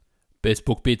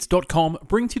Bestbookbits.com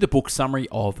brings you the book summary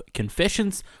of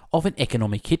Confessions of an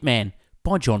Economic Hitman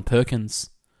by John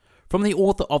Perkins. From the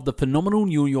author of the phenomenal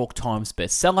New York Times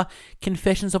bestseller,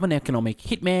 Confessions of an Economic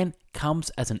Hitman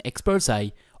comes as an expose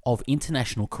of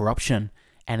international corruption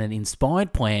and an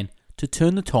inspired plan to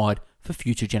turn the tide for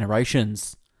future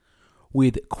generations.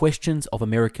 With questions of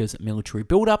America's military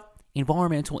build-up,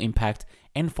 environmental impact,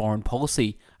 and foreign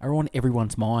policy are on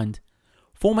everyone's mind.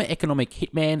 Former economic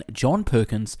hitman John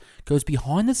Perkins goes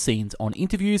behind the scenes on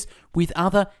interviews with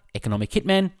other economic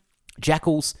hitmen,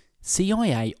 jackals,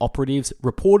 CIA operatives,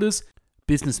 reporters,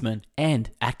 businessmen, and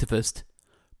activists.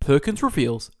 Perkins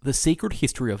reveals the secret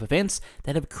history of events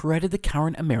that have created the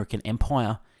current American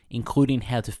empire, including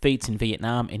how defeats in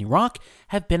Vietnam and Iraq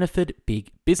have benefited big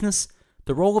business,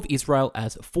 the role of Israel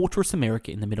as Fortress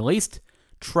America in the Middle East,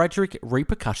 tragic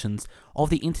repercussions of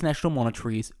the International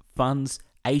Monetary Fund's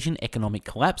Asian economic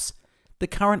collapse, the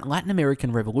current Latin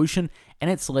American revolution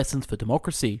and its lessons for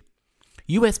democracy,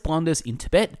 US blunders in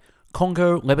Tibet,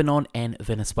 Congo, Lebanon, and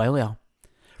Venezuela.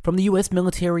 From the US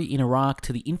military in Iraq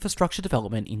to the infrastructure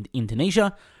development in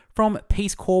Indonesia, from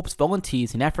Peace Corps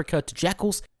volunteers in Africa to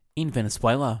jackals in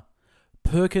Venezuela,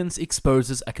 Perkins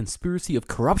exposes a conspiracy of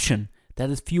corruption that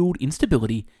has fueled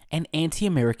instability and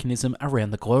anti-Americanism around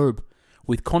the globe,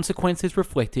 with consequences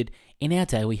reflected in our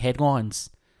daily headlines.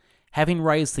 Having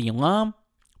raised the alarm,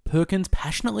 Perkins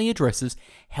passionately addresses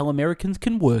how Americans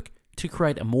can work to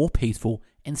create a more peaceful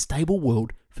and stable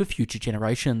world for future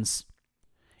generations.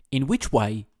 In which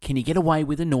way can you get away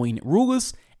with annoying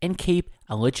rulers and keep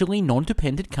allegedly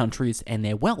non-dependent countries and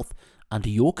their wealth under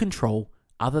your control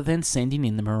other than sending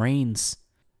in the Marines?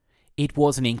 It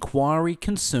was an inquiry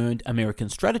concerned American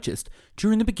strategists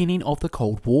during the beginning of the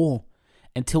Cold War.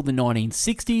 Until the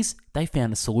 1960s, they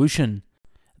found a solution.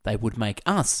 They would make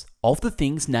us of the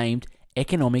things named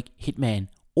economic hitman,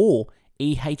 or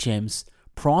EHMs,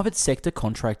 private sector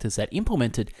contractors that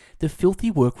implemented the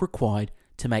filthy work required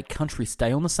to make countries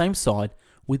stay on the same side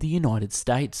with the United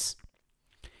States.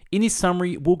 In this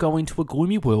summary, we'll go into a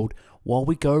gloomy world while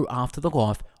we go after the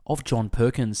life of John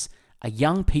Perkins, a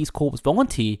young Peace Corps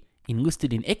volunteer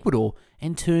enlisted in Ecuador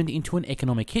and turned into an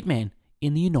economic hitman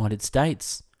in the United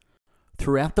States.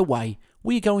 Throughout the way,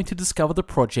 we are going to discover the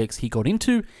projects he got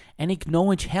into and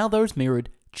acknowledge how those mirrored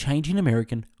changing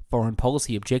American foreign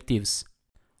policy objectives.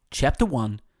 Chapter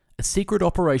 1. A secret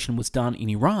operation was done in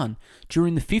Iran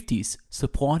during the 50s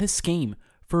supplied a scheme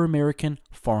for American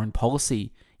foreign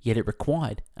policy, yet it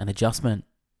required an adjustment.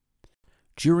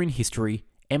 During history,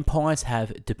 empires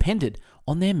have depended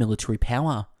on their military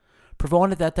power,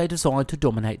 provided that they desired to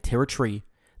dominate territory.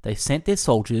 They sent their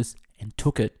soldiers and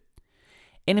took it.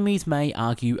 Enemies may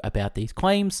argue about these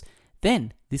claims,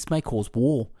 then this may cause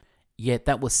war, yet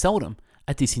that was seldom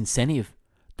a disincentive.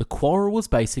 The quarrel was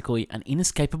basically an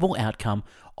inescapable outcome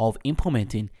of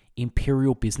implementing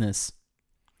imperial business.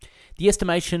 The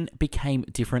estimation became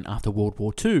different after World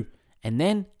War II, and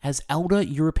then as elder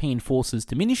European forces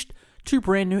diminished, two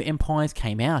brand new empires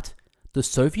came out, the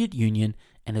Soviet Union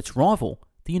and its rival,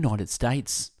 the United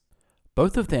States.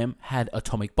 Both of them had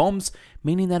atomic bombs,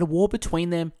 meaning that a war between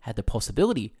them had the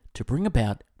possibility to bring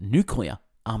about nuclear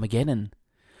Armageddon.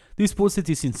 This was a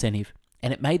disincentive,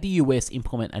 and it made the US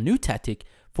implement a new tactic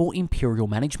for imperial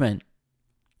management.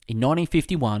 In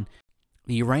 1951,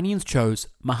 the Iranians chose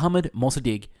Mohammad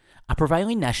Mossadegh, a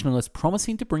prevailing nationalist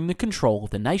promising to bring the control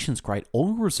of the nation's great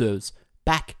oil reserves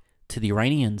back to the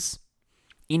Iranians.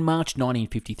 In March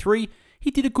 1953, he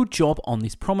did a good job on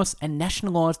this promise and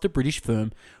nationalised the British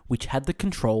firm which had the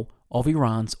control of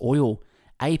Iran's oil,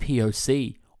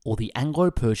 APOC, or the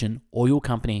Anglo-Persian Oil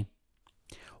Company.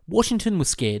 Washington was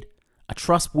scared. A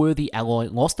trustworthy ally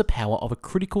lost the power of a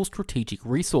critical strategic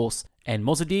resource, and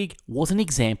Mossadegh was an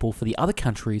example for the other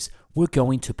countries were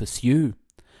going to pursue.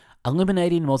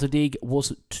 Eliminating Mossadegh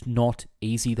was not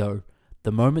easy though.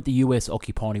 The moment the US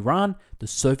occupied Iran, the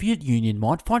Soviet Union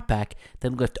might fight back,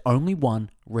 then left only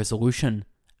one resolution: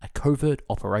 a covert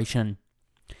operation.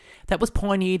 That was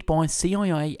pioneered by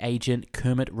CIA agent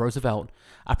Kermit Roosevelt,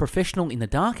 a professional in the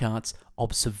dark arts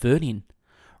of subverting.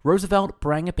 Roosevelt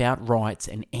brought about riots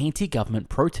and anti-government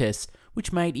protests,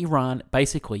 which made Iran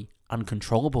basically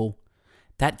uncontrollable.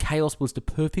 That chaos was the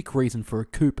perfect reason for a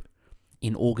coup.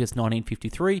 In August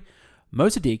 1953,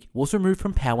 Mossadegh was removed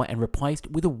from power and replaced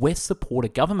with a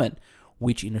West-supported government,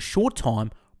 which in a short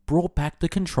time brought back the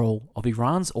control of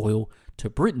Iran's oil to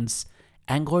Britain's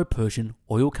Anglo-Persian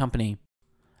Oil Company.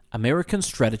 American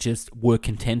strategists were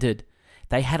contented.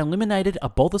 They had eliminated a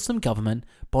bothersome government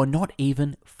by not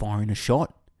even firing a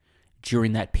shot.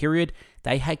 During that period,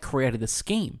 they had created a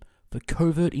scheme for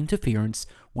covert interference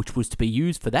which was to be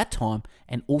used for that time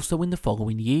and also in the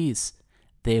following years.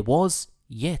 There was,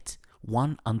 yet,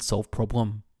 one unsolved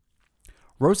problem.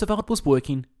 Roosevelt was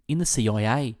working in the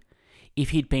CIA. If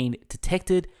he'd been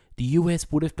detected, the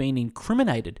US would have been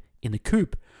incriminated in the coup,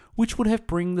 which would have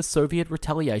brought the Soviet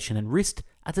retaliation and risked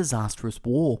a disastrous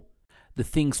war. The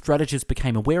thing strategists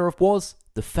became aware of was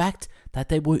the fact that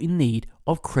they were in need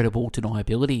of credible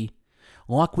deniability.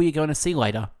 Like we are going to see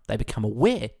later, they become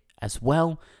aware as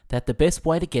well that the best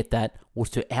way to get that was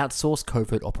to outsource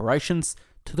covert operations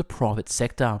to the private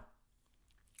sector.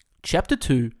 Chapter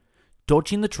 2,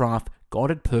 Dodging the Draft,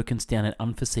 guided Perkins down an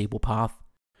unforeseeable path.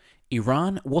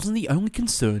 Iran wasn't the only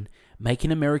concern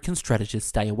making American strategists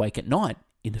stay awake at night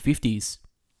in the 50s.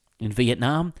 In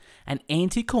Vietnam, an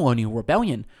anti-colonial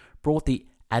rebellion brought the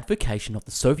advocation of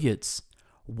the Soviets.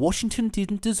 Washington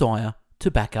didn't desire to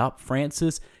back up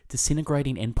France's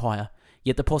disintegrating empire,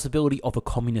 yet the possibility of a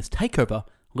communist takeover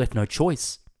left no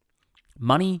choice.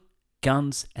 Money,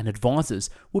 guns, and advisors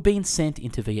were being sent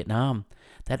into Vietnam.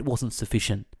 That wasn't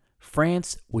sufficient.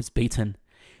 France was beaten.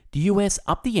 The US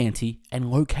upped the ante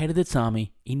and located its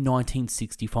army in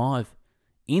 1965.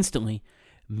 Instantly,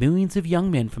 millions of young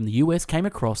men from the US came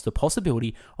across the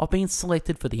possibility of being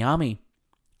selected for the army.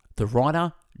 The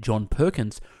writer, John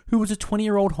Perkins, who was a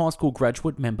 20-year-old high school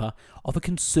graduate member of a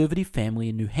conservative family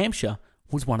in New Hampshire,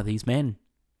 was one of these men.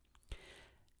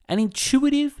 An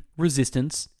intuitive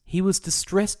resistance, he was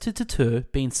distressed to deter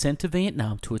being sent to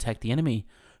Vietnam to attack the enemy,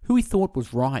 who he thought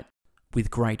was right. With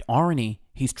great irony,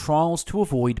 his trials to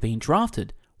avoid being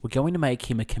drafted were going to make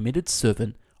him a committed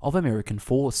servant of American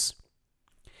force.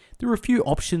 There were a few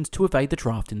options to evade the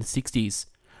draft in the 60s.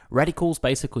 Radicals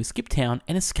basically skipped town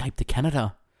and escaped to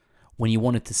Canada. When you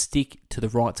wanted to stick to the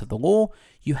rights of the law,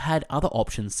 you had other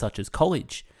options such as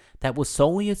college. That was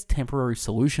solely a temporary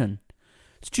solution.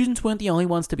 Students weren't the only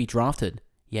ones to be drafted,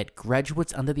 yet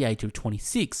graduates under the age of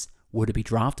 26 were to be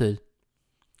drafted.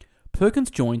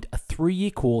 Perkins joined a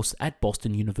 3-year course at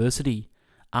Boston University.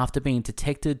 After being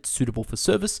detected suitable for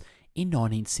service in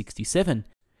 1967,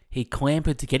 he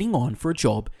clambered to get in line for a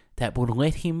job that would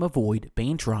let him avoid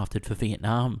being drafted for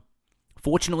Vietnam.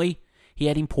 Fortunately, he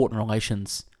had important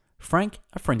relations. Frank,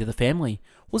 a friend of the family,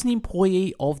 was an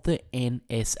employee of the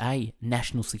NSA,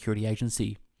 National Security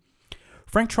Agency.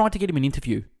 Frank tried to get him an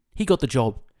interview. He got the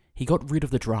job. He got rid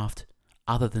of the draft.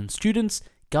 Other than students,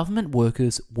 government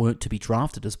workers weren't to be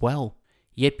drafted as well.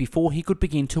 Yet before he could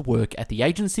begin to work at the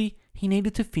agency, he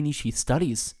needed to finish his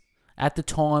studies. At the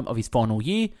time of his final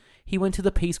year, he went to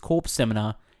the Peace Corps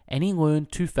seminar and he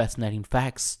learned 2 fascinating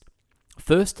facts.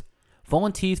 First,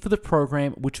 volunteers for the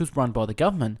program, which was run by the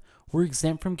government, were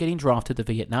exempt from getting drafted to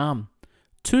Vietnam.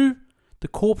 2, the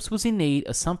Corps was in need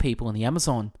of some people in the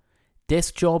Amazon.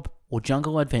 Desk job or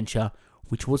jungle adventure,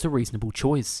 which was a reasonable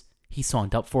choice. He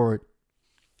signed up for it.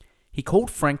 He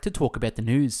called Frank to talk about the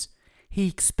news. He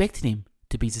expected him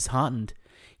to be disheartened,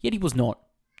 yet he was not.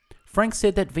 Frank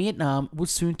said that Vietnam was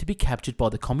soon to be captured by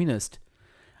the communists.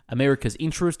 America's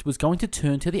interest was going to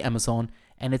turn to the Amazon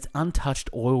and its untouched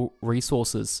oil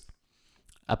resources.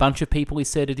 A bunch of people, he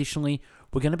said additionally,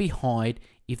 were going to be hired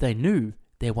if they knew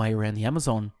their way around the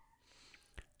Amazon.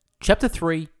 Chapter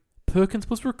 3, Perkins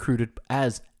was recruited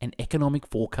as an economic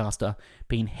forecaster,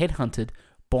 being headhunted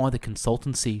by the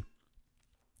consultancy.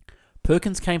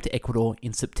 Perkins came to Ecuador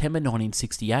in September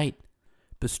 1968.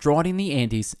 Bestriding the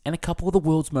Andes and a couple of the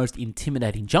world's most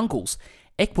intimidating jungles,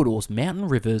 Ecuador's mountain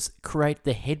rivers create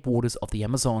the headwaters of the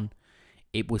Amazon.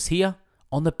 It was here,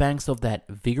 on the banks of that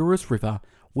vigorous river,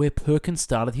 where Perkins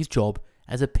started his job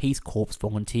as a Peace Corps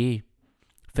volunteer.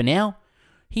 For now,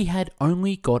 he had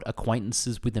only got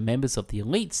acquaintances with the members of the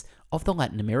elites of the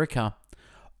Latin America,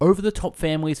 over-the-top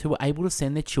families who were able to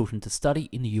send their children to study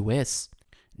in the US.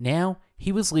 Now,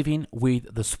 he was living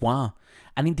with the Swa,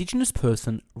 an indigenous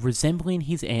person resembling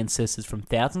his ancestors from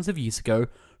thousands of years ago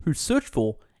who searched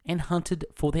for and hunted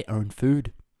for their own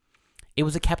food. It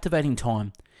was a captivating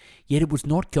time, yet it was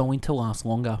not going to last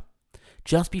longer.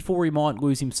 Just before he might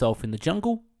lose himself in the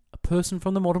jungle, a person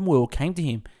from the modern world came to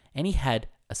him and he had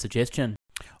a suggestion.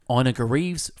 Ina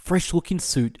Garif's fresh-looking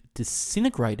suit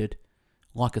disintegrated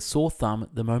like a sore thumb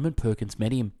the moment Perkins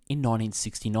met him in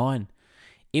 1969.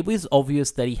 It was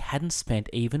obvious that he hadn't spent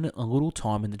even a little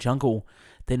time in the jungle.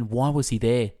 Then why was he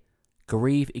there?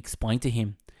 Garif explained to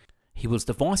him. He was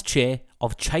the vice chair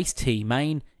of Chase T.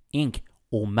 Main, Inc.,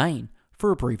 or Main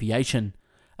for abbreviation,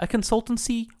 a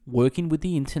consultancy working with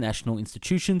the international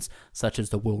institutions such as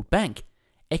the World Bank.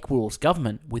 Ecuador's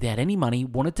government, without any money,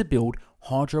 wanted to build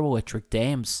hydroelectric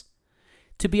dams.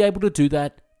 To be able to do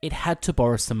that, it had to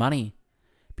borrow some money.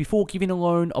 Before giving a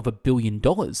loan of $1 billion,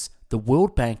 The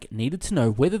World Bank needed to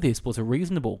know whether this was a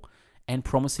reasonable and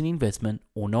promising investment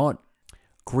or not.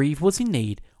 Grieve was in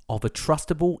need of a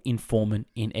trustable informant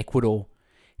in Ecuador.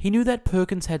 He knew that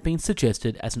Perkins had been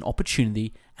suggested as an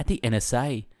opportunity at the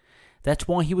NSA. That's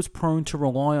why he was prone to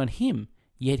rely on him,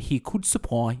 yet he could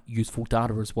supply useful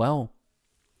data as well.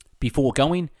 Before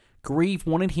going, Grieve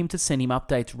wanted him to send him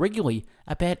updates regularly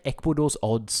about Ecuador's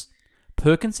odds.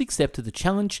 Perkins accepted the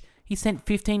challenge. He sent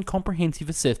 15 comprehensive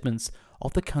assessments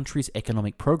of the country's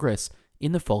economic progress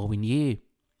in the following year.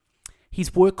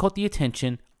 His work caught the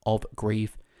attention of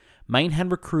Grieve. Maine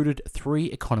had recruited 3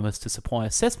 economists to supply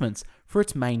assessments for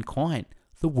its main client,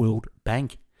 the World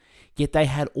Bank. Yet they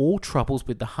had all troubles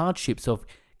with the hardships of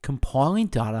compiling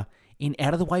data in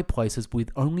out-of-the-way places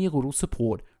with only a little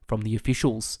support from the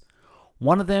officials.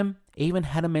 One of them even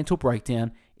had a mental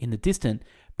breakdown in the distant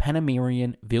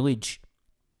Panamerian village.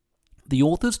 The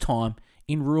author's time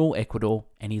in rural Ecuador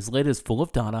and his letters full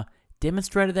of data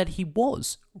demonstrated that he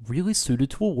was really suited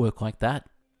to a work like that.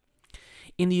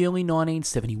 In the early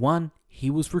 1971, he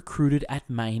was recruited at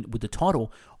Maine with the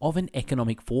title of an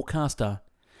economic forecaster.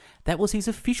 That was his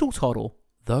official title,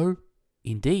 though,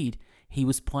 indeed, he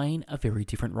was playing a very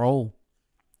different role.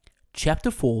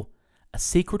 Chapter 4: A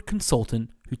secret consultant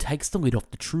who takes the lid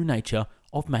off the true nature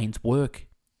of Maine's work.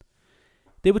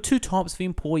 There were 2 types of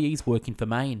employees working for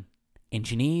Maine: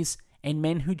 engineers and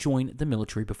men who joined the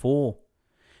military before.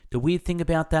 The weird thing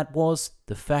about that was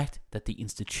the fact that the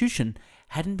institution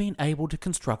hadn't been able to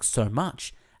construct so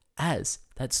much as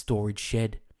that storage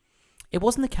shed. It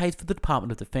wasn't the case for the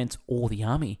Department of Defense or the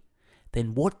Army.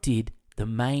 Then what did the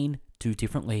Maine do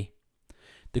differently?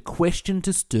 The question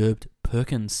disturbed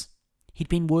Perkins. He'd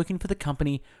been working for the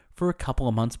company for a couple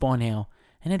of months by now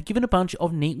and had given a bunch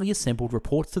of neatly assembled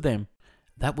reports to them.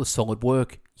 That was solid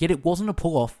work, yet it wasn't a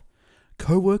pull-off.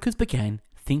 Co-workers began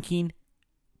thinking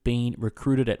being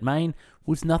recruited at Maine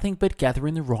was nothing but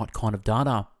gathering the right kind of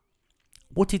data.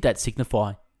 What did that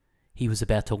signify? He was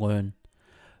about to learn.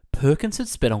 Perkins had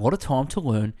spent a lot of time to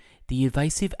learn the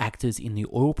evasive actors in the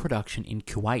oil production in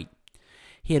Kuwait.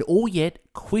 He had all yet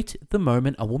quit the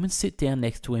moment a woman sat down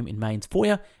next to him in Maine's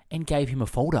foyer and gave him a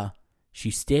folder. She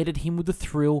stared at him with a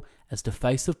thrill as the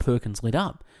face of Perkins lit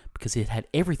up because it had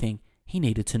everything he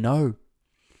needed to know.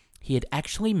 He had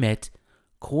actually met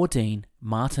Claudine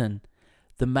Martin,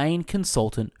 the Maine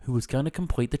consultant who was going to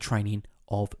complete the training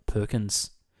of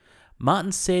Perkins.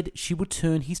 Martin said she would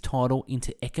turn his title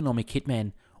into Economic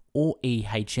Hitman, or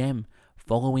EHM,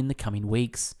 following the coming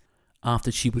weeks.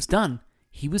 After she was done,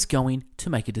 he was going to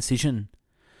make a decision.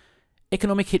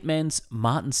 Economic Hitman's,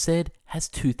 Martin said, has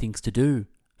 2 things to do.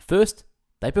 First,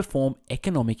 they perform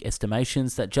economic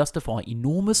estimations that justify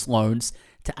enormous loans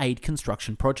to aid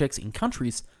construction projects in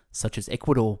countries such as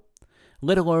Ecuador.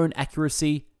 Let alone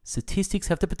accuracy, statistics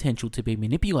have the potential to be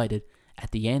manipulated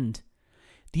at the end.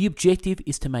 The objective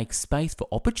is to make space for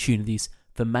opportunities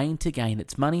for Maine to gain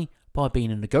its money by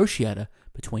being a negotiator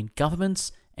between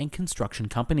governments and construction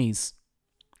companies.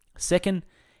 Second,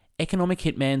 economic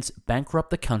hitmans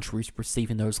bankrupt the countries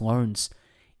receiving those loans.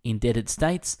 Indebted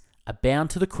states are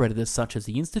bound to the creditors such as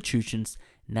the institutions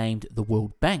named the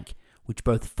World Bank, which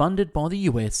both funded by the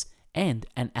US and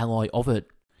an ally of it.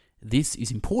 This is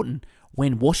important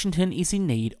when Washington is in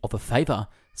need of a favour,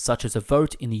 such as a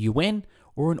vote in the UN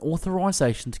or an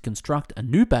authorization to construct a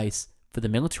new base for the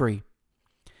military.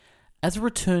 As a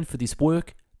return for this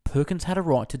work, Perkins had a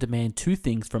right to demand 2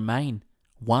 things from Maine.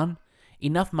 1,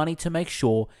 enough money to make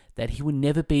sure that he would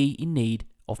never be in need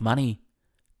of money.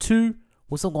 2,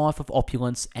 was a life of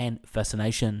opulence and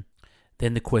fascination.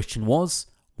 Then the question was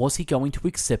he going to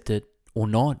accept it or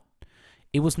not?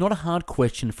 It was not a hard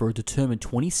question for a determined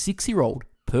 26-year-old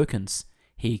Perkins.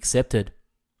 He accepted.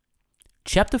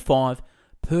 Chapter 5,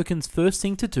 Perkins' first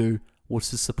thing to do was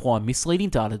to supply misleading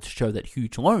data to show that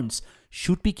huge loans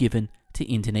should be given to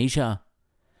Indonesia.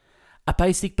 A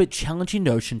basic but challenging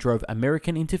notion drove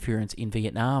American interference in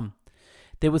Vietnam.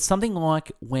 There was something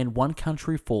like when one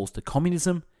country falls to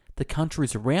communism, the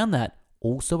countries around that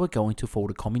also are going to fall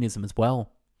to communism as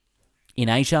well. In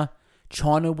Asia,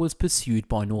 China was pursued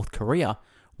by North Korea.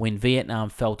 When Vietnam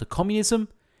fell to communism,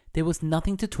 there was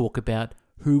nothing to talk about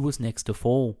who was next to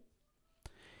fall.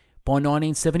 By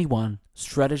 1971,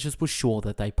 strategists were sure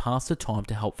that they passed the time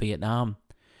to help Vietnam.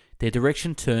 Their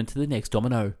direction turned to the next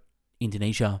domino,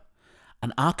 Indonesia,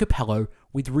 an archipelago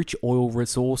with rich oil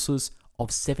resources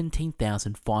of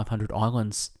 17,500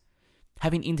 islands.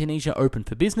 Having Indonesia open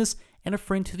for business and a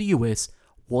friend to the US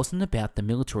wasn't about the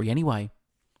military anyway.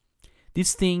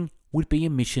 This thing would be a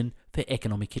mission for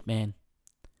Economic Hitman.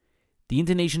 The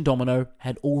Indonesian domino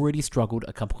had already struggled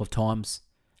a couple of times,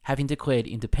 having declared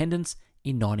independence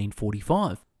in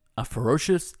 1945. A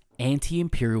ferocious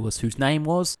anti-imperialist whose name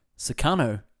was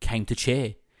Sukarno came to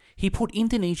chair. He put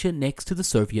Indonesia next to the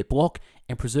Soviet bloc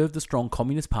and preserved the strong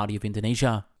Communist Party of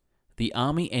Indonesia. The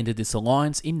army ended this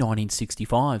alliance in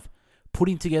 1965,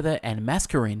 putting together and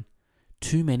massacring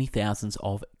too many thousands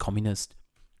of communists.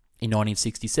 In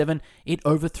 1967, it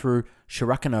overthrew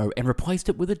Sukarno and replaced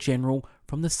it with a general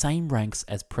from the same ranks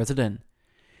as president.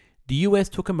 The US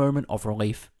took a moment of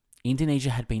relief.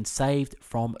 Indonesia had been saved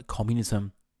from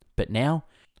communism. But now,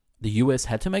 the US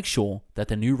had to make sure that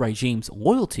the new regime's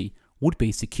loyalty would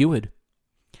be secured.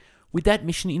 With that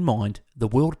mission in mind, the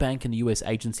World Bank and the US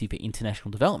Agency for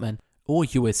International Development, or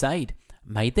USAID,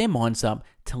 made their minds up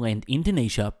to lend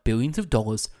Indonesia billions of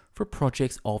dollars for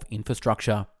projects of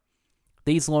infrastructure.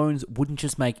 These loans wouldn't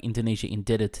just make Indonesia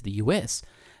indebted to the US,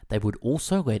 they would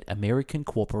also let American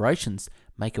corporations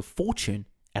make a fortune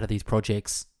out of these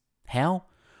projects. How?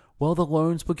 Well, the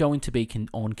loans were going to be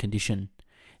on condition.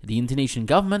 The Indonesian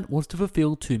government was to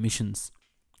fulfill two missions.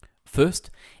 First,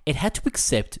 it had to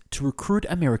accept to recruit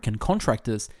American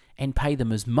contractors and pay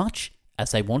them as much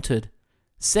as they wanted.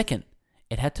 Second,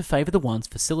 it had to favour the ones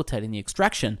facilitating the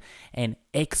extraction and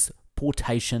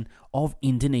exportation of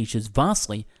Indonesia's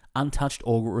vastly untouched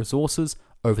oil resources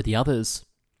over the others.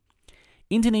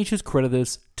 Indonesia's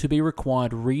creditors to be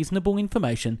required reasonable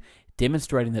information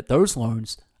demonstrating that those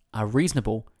loans are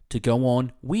reasonable to go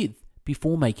on with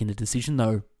before making a decision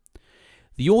though.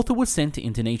 The author was sent to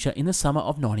Indonesia in the summer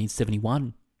of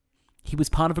 1971. He was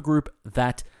part of a group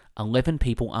that 11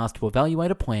 people asked to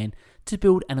evaluate a plan to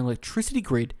build an electricity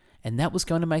grid, and that was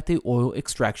going to make the oil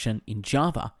extraction in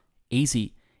Java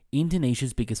easy,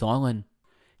 Indonesia's biggest island.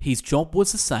 His job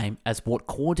was the same as what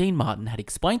Claudine Martin had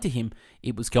explained to him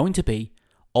it was going to be,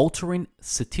 altering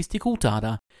statistical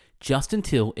data just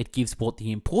until it gives what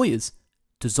the employers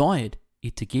desired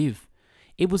it to give.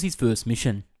 It was his first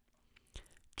mission.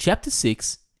 Chapter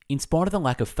 6, in spite of the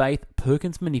lack of faith,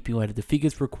 Perkins manipulated the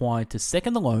figures required to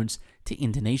second the loans to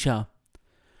Indonesia.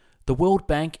 The World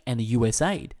Bank and the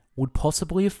USAID would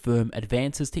possibly affirm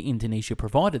advances to Indonesia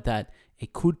provided that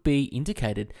it could be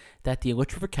indicated that the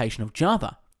electrification of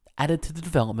Java added to the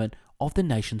development of the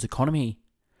nation's economy.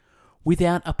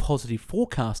 Without a positive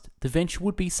forecast, the venture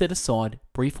would be set aside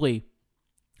briefly.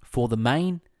 For the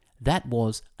main, that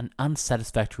was an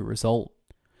unsatisfactory result.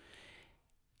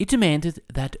 It demanded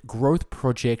that growth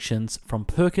projections from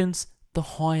Perkins, the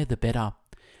higher the better.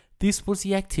 This was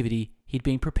the activity he'd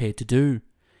been prepared to do.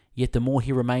 Yet the more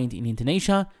he remained in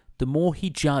Indonesia, the more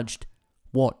he judged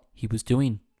what he was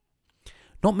doing.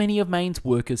 Not many of Maine's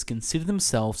workers considered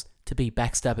themselves to be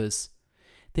backstabbers.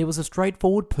 There was a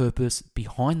straightforward purpose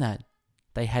behind that.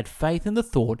 They had faith in the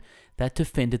thought that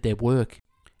defended their work.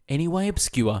 Any way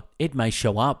obscure it may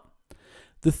show up.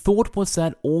 The thought was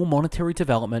that all monetary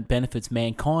development benefits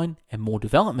mankind and more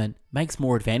development makes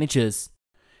more advantages.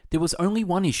 There was only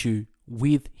one issue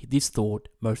with this thought,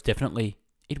 most definitely.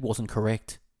 It wasn't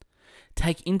correct.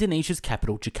 Take Indonesia's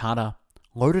capital, Jakarta,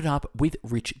 loaded up with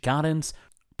rich gardens,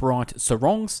 bright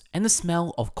sarongs, and the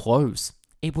smell of cloves.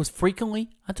 It was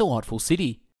frequently a delightful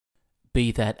city.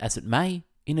 Be that as it may,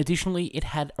 additionally it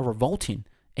had a revolting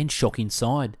and shocking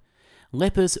side.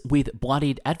 Lepers with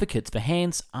bloodied advocates for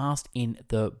hands asked in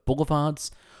the boulevards.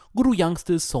 Little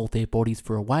youngsters sold their bodies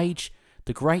for a wage.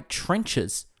 The great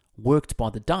trenches worked by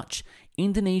the Dutch,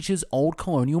 Indonesia's old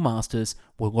colonial masters,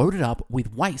 were loaded up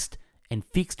with waste and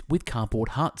fixed with cardboard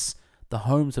huts, the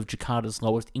homes of Jakarta's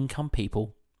lowest income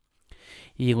people.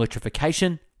 The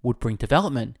electrification would bring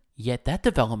development, yet that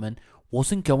development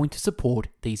wasn't going to support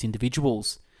these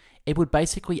individuals. It would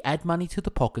basically add money to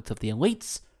the pockets of the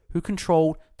elites who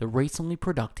controlled the recently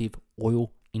productive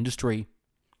oil industry.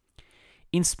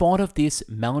 In spite of this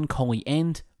melancholy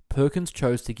end, Perkins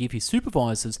chose to give his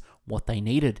supervisors what they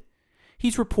needed.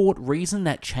 His report reasoned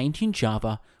that changing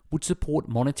Java would support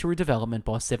monetary development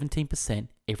by 17%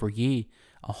 every year,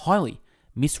 a highly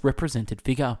misrepresented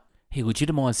figure. He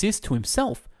legitimized this to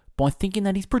himself by thinking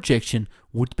that his projection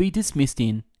would be dismissed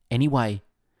in anyway.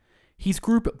 His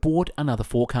group bought another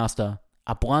forecaster,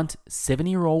 a blunt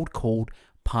 70-year-old called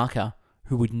Parker,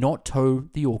 who would not toe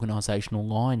the organisational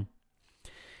line.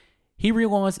 He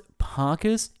realised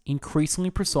Parker's increasingly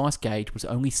precise gauge was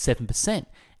only 7%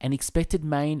 and expected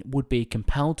Maine would be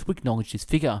compelled to acknowledge this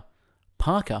figure.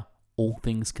 Parker, all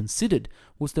things considered,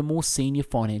 was the more senior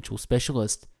financial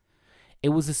specialist. It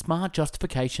was a smart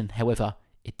justification, however,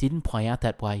 it didn't play out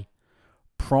that way.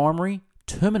 Primary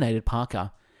terminated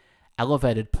Parker,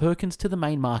 elevated Perkins to the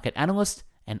main market analyst,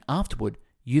 and afterward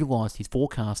utilised his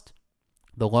forecast.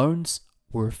 The loans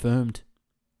were affirmed.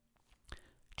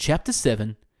 Chapter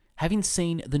 7. Having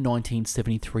seen the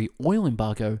 1973 oil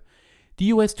embargo, the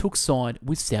US took side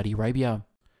with Saudi Arabia.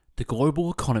 The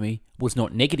global economy was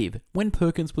not negative when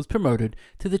Perkins was promoted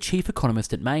to the chief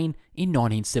economist at Maine in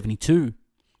 1972.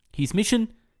 His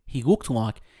mission? He looked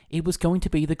like it was going to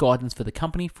be the guidance for the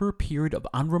company for a period of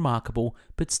unremarkable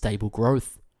but stable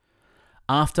growth.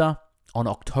 After, on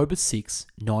October 6,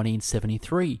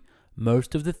 1973,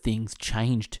 most of the things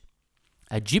changed.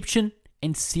 Egyptian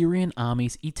and Syrian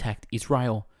armies attacked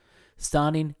Israel,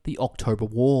 starting the October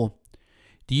War.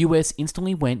 The US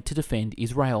instantly went to defend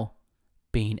Israel.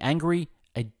 Being angry,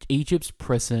 Egypt's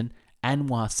President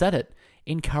Anwar Sadat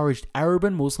encouraged Arab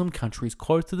and Muslim countries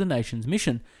close to the nation's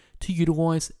mission to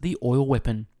utilize the oil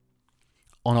weapon.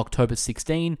 On October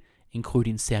 16,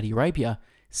 including Saudi Arabia,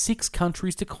 6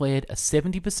 countries declared a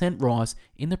 70% rise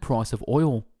in the price of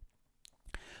oil.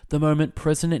 The moment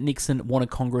President Nixon wanted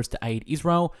Congress to aid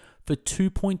Israel for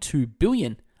 $2.2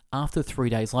 billion, after 3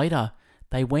 days later,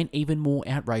 they went even more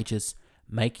outrageous,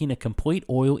 making a complete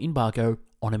oil embargo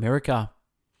on America.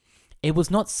 It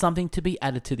was not something to be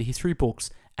added to the history books,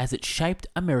 as it shaped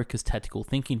America's tactical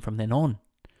thinking from then on.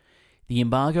 The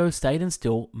embargo stayed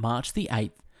until March the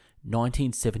 8th,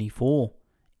 1974.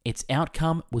 Its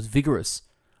outcome was vigorous.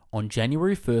 On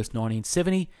January 1st,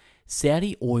 1970,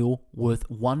 Saudi oil worth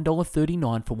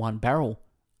 $1.39 for one barrel.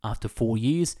 After 4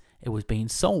 years, it was being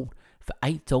sold for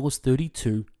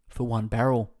 $8.32 for one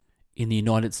barrel. In the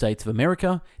United States of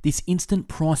America, this instant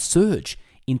price surge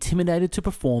intimidated to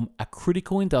perform a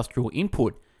critical industrial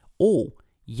input, all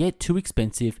yet too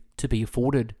expensive to be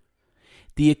afforded.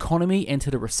 The economy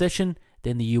entered a recession,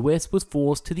 then the US was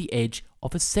forced to the edge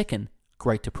of a second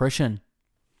Great Depression.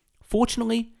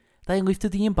 Fortunately, they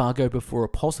lifted the embargo before a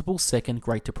possible second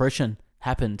Great Depression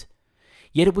happened.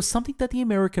 Yet it was something that the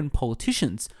American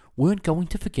politicians weren't going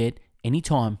to forget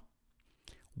anytime.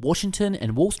 Washington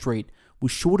and Wall Street were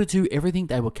sure to do everything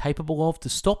they were capable of to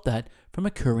stop that from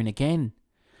occurring again.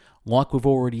 Like we've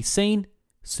already seen,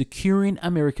 securing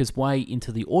America's way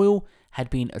into the oil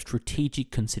had been a strategic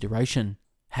consideration.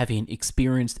 Having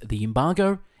experienced the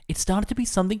embargo, it started to be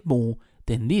something more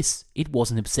than this. It was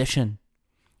an obsession.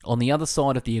 On the other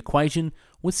side of the equation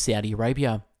was Saudi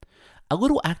Arabia, a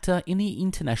little actor in the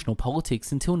international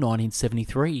politics until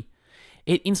 1973.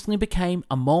 It instantly became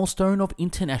a milestone of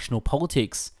international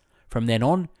politics. From then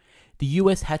on, the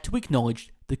US had to acknowledge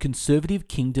the conservative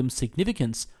kingdom's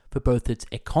significance for both its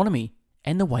economy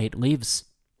and the way it lives.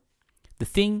 The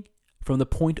thing, from the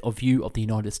point of view of the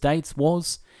United States,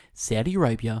 was Saudi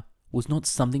Arabia was not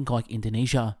something like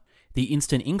Indonesia. The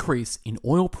instant increase in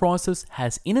oil prices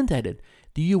has inundated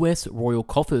the US royal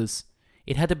coffers.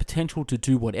 It had the potential to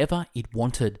do whatever it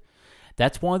wanted.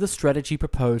 That's why the strategy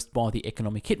proposed by the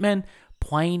economic hitman,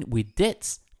 playing with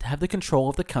debts to have the control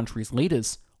of the country's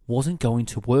leaders, wasn't going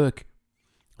to work.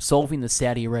 Solving the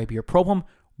Saudi Arabia problem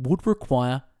would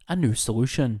require a new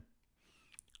solution.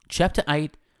 Chapter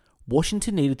 8.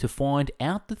 Washington needed to find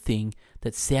out the thing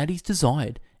that Saudis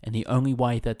desired and the only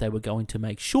way that they were going to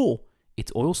make sure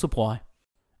its oil supply.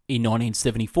 In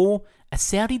 1974, a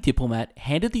Saudi diplomat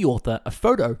handed the author a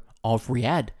photo of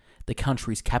Riyadh, the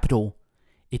country's capital.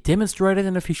 It demonstrated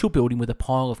an official building with a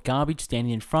pile of garbage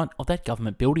standing in front of that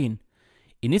government building.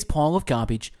 In this pile of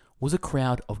garbage was a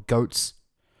crowd of goats.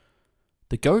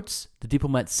 The goats, the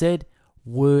diplomat said,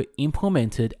 were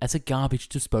implemented as a garbage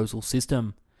disposal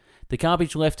system. The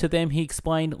garbage left to them, he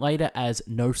explained later, as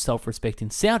no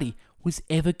self-respecting Saudi was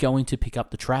ever going to pick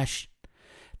up the trash.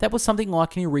 That was something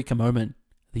like an eureka moment.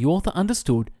 The author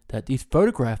understood that this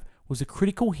photograph was a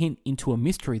critical hint into a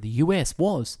mystery the US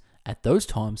was, at those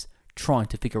times, trying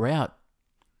to figure out.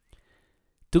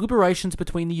 Deliberations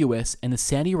between the US and the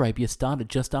Saudi Arabia started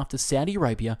just after Saudi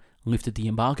Arabia lifted the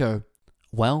embargo.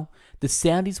 Well, the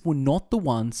Saudis were not the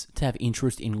ones to have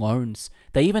interest in loans.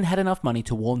 They even had enough money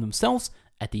to warm themselves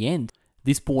at the end.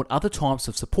 This brought other types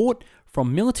of support,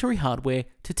 from military hardware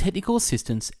to technical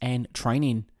assistance and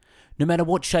training. No matter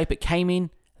what shape it came in,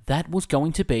 that was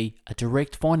going to be a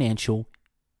direct financial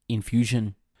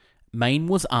infusion. Maine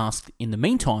was asked, in the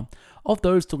meantime, of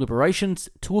those deliberations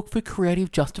to look for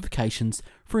creative justifications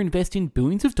for investing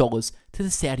billions of dollars to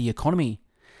the Saudi economy.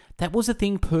 That was the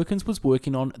thing Perkins was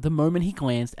working on the moment he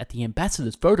glanced at the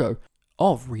ambassador's photo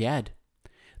of Riyadh.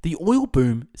 The oil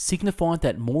boom signified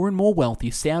that more and more wealthy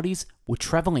Saudis were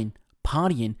travelling,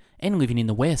 partying, and living in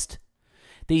the West.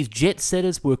 These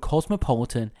jet-setters were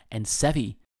cosmopolitan and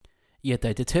savvy, yet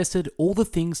they detested all the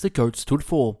things the goats stood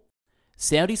for.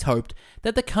 Saudis hoped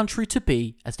that the country to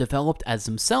be as developed as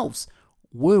themselves,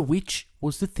 which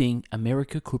was the thing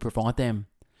America could provide them.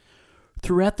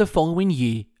 Throughout the following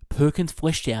year, Perkins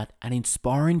fleshed out an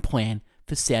inspiring plan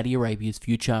for Saudi Arabia's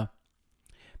future.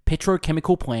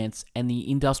 petrochemical plants and the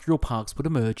industrial parks would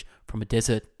emerge from a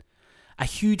desert. A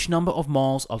huge number of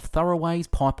miles of thoroughways,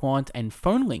 pipelines, and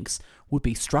phone links would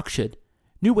be structured.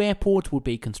 New airports would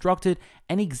be constructed,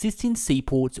 and existing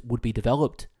seaports would be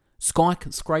developed.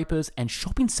 Skyscrapers and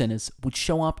shopping centres would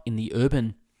show up in the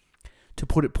urban. To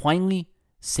put it plainly,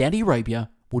 Saudi Arabia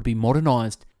would be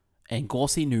modernised, and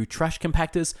glossy new trash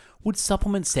compactors would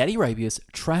supplement Saudi Arabia's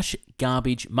trash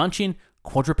garbage munching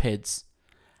quadrupeds.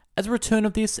 As a return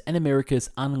of this and America's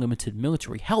unlimited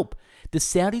military help, the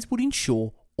Saudis would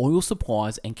ensure oil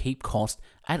supplies and keep costs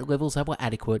at levels that were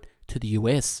adequate to the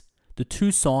US. The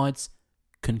two sides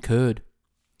concurred.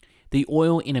 The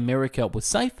oil in America was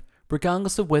safe,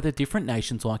 regardless of whether different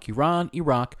nations like Iran,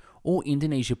 Iraq, or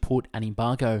Indonesia put an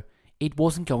embargo. It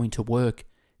wasn't going to work.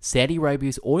 Saudi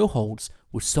Arabia's oil holds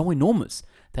were so enormous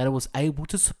that it was able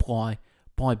to supply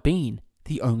by being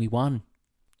the only one.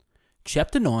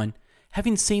 Chapter 9.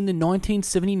 Having seen the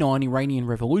 1979 Iranian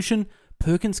Revolution,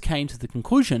 Perkins came to the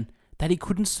conclusion that he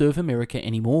couldn't serve America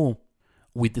anymore.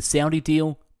 With the Saudi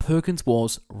deal, Perkins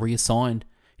was reassigned.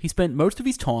 He spent most of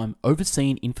his time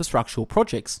overseeing infrastructural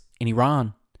projects in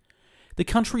Iran. The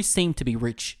country seemed to be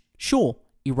rich. Sure,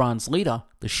 Iran's leader,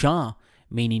 the Shah,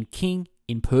 meaning king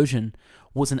in Persian,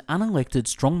 was an unelected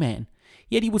strongman,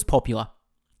 yet he was popular.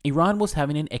 Iran was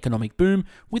having an economic boom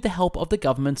with the help of the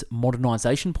government's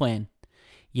modernization plan.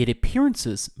 Yet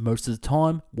appearances most of the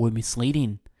time were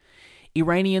misleading.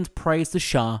 Iranians praised the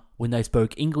Shah when they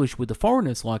spoke English with the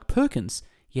foreigners like Perkins,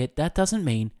 yet that doesn't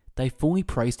mean they fully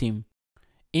praised him.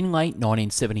 In late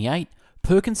 1978,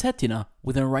 Perkins had dinner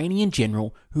with an Iranian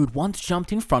general who had once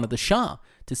jumped in front of the Shah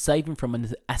to save him from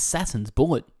an assassin's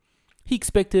bullet. He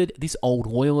expected this old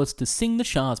loyalist to sing the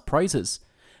Shah's praises,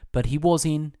 but he was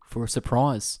in for a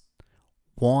surprise.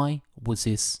 Why was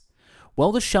this?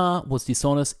 Well, the Shah was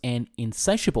dishonest and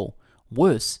insatiable.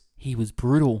 Worse, he was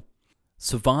brutal.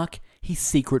 Savak, his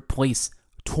secret police,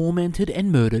 tormented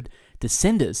and murdered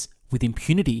dissenters with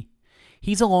impunity.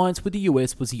 His alliance with the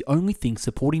US was the only thing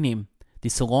supporting him.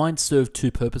 This alliance served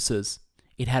two purposes.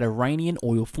 It had Iranian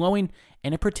oil flowing,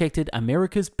 and it protected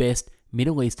America's best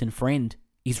Middle Eastern friend,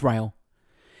 Israel.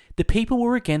 The people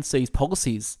were against these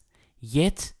policies,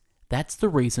 yet that's the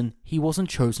reason he wasn't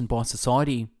chosen by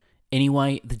society.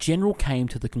 Anyway, the general came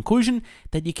to the conclusion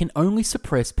that you can only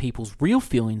suppress people's real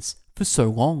feelings for so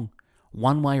long.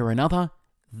 One way or another,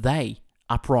 they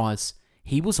uprise.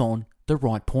 He was on the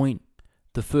right point.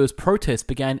 The first protest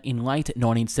began in late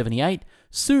 1978.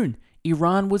 Soon,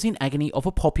 Iran was in agony of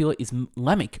a popular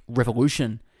Islamic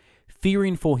revolution.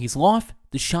 Fearing for his life,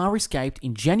 the Shah escaped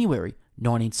in January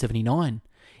 1979.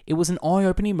 It was an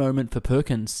eye-opening moment for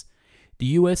Perkins. The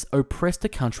US oppressed the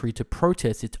country to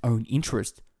protest its own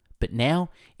interest, but now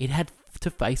it had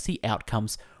to face the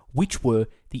outcomes, which were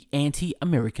the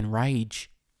anti-American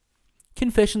rage.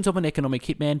 Confessions of an Economic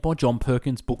Hitman by John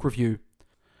Perkins Book Review.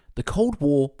 The Cold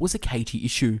War was a cagey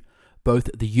issue. Both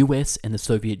the US and the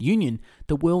Soviet Union,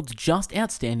 the world's just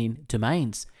outstanding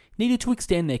domains, needed to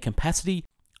extend their capacity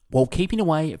while keeping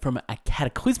away from a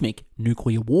cataclysmic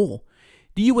nuclear war.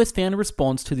 The US found a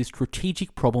response to this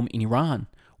strategic problem in Iran,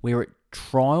 where it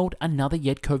trialled another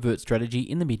yet covert strategy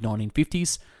in the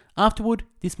mid-1950s. Afterward,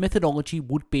 this methodology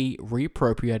would be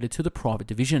reappropriated to the private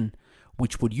division,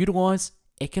 which would utilize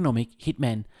economic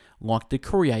hitmen, like the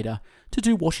Creator, to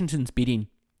do Washington's bidding.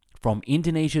 From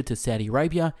Indonesia to Saudi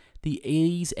Arabia,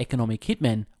 these economic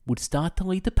hitmen would start to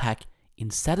lead the pack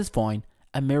in satisfying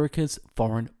America's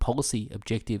foreign policy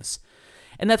objectives.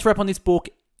 And that's a wrap on this book,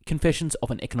 Confessions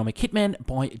of an Economic Hitman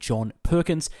by John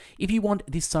Perkins. If you want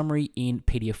this summary in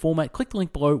PDF format, click the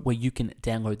link below where you can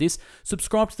download this.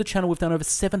 Subscribe to the channel. We've done over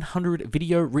 700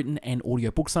 video, written, and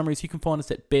audio book summaries. You can find us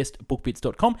at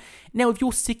bestbookbits.com. Now, if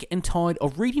you're sick and tired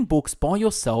of reading books by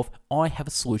yourself, I have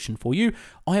a solution for you.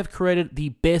 I have created the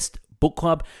Best Book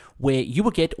Club, where you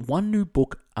will get one new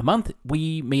book a month.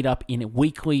 We meet up in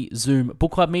weekly Zoom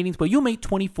book club meetings where you'll meet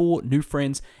 24 new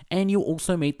friends, and you'll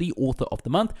also meet the author of the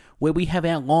month, where we have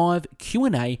our live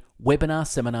Q&A webinar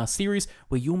seminar series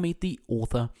where you'll meet the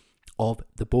author of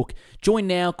the book. Join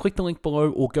now, click the link below,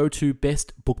 or go to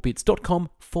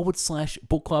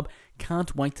bestbookbits.com/book club.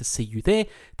 Can't wait to see you there.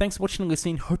 Thanks for watching and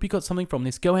listening. Hope you got something from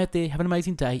this. Go out there, have an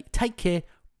amazing day. Take care.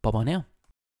 Bye-bye now.